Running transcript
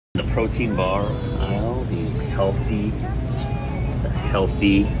protein bar aisle, the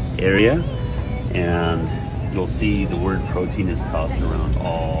healthy area, and you'll see the word protein is tossed around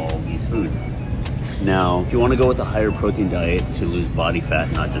all these foods. Now, if you want to go with a higher protein diet to lose body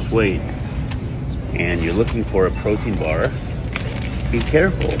fat, not just weight, and you're looking for a protein bar, be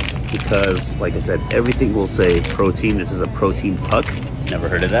careful, because like I said, everything will say protein. This is a protein puck. Never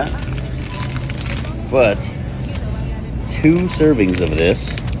heard of that. But 2 servings of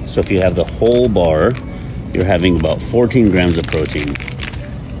this, so if you have the whole bar, you're having about 14 grams of protein.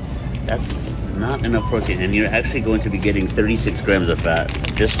 That's not enough protein, and you're actually going to be getting 36 grams of fat.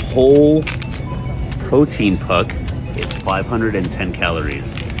 This whole protein puck is 510 calories.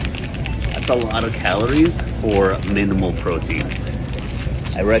 That's a lot of calories for minimal protein.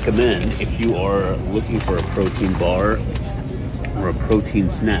 I recommend, if you are looking for a protein bar or a protein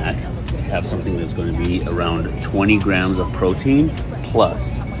snack, to have something that's going to be around 20 grams of protein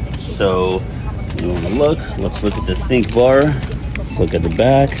plus. So you want to let's look at this Think bar. Let's look at the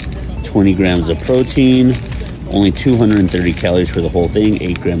back. 20 grams of protein, only 230 calories for the whole thing,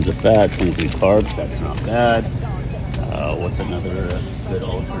 8 grams of fat, 23 carbs. That's not bad. What's another good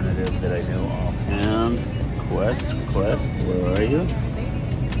alternative that I know offhand? Quest, where are you?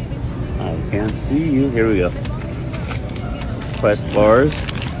 I can't see you. Here we go. Quest bars,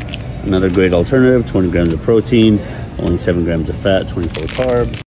 another great alternative. 20 grams of protein, only 7 grams of fat, 24 carbs.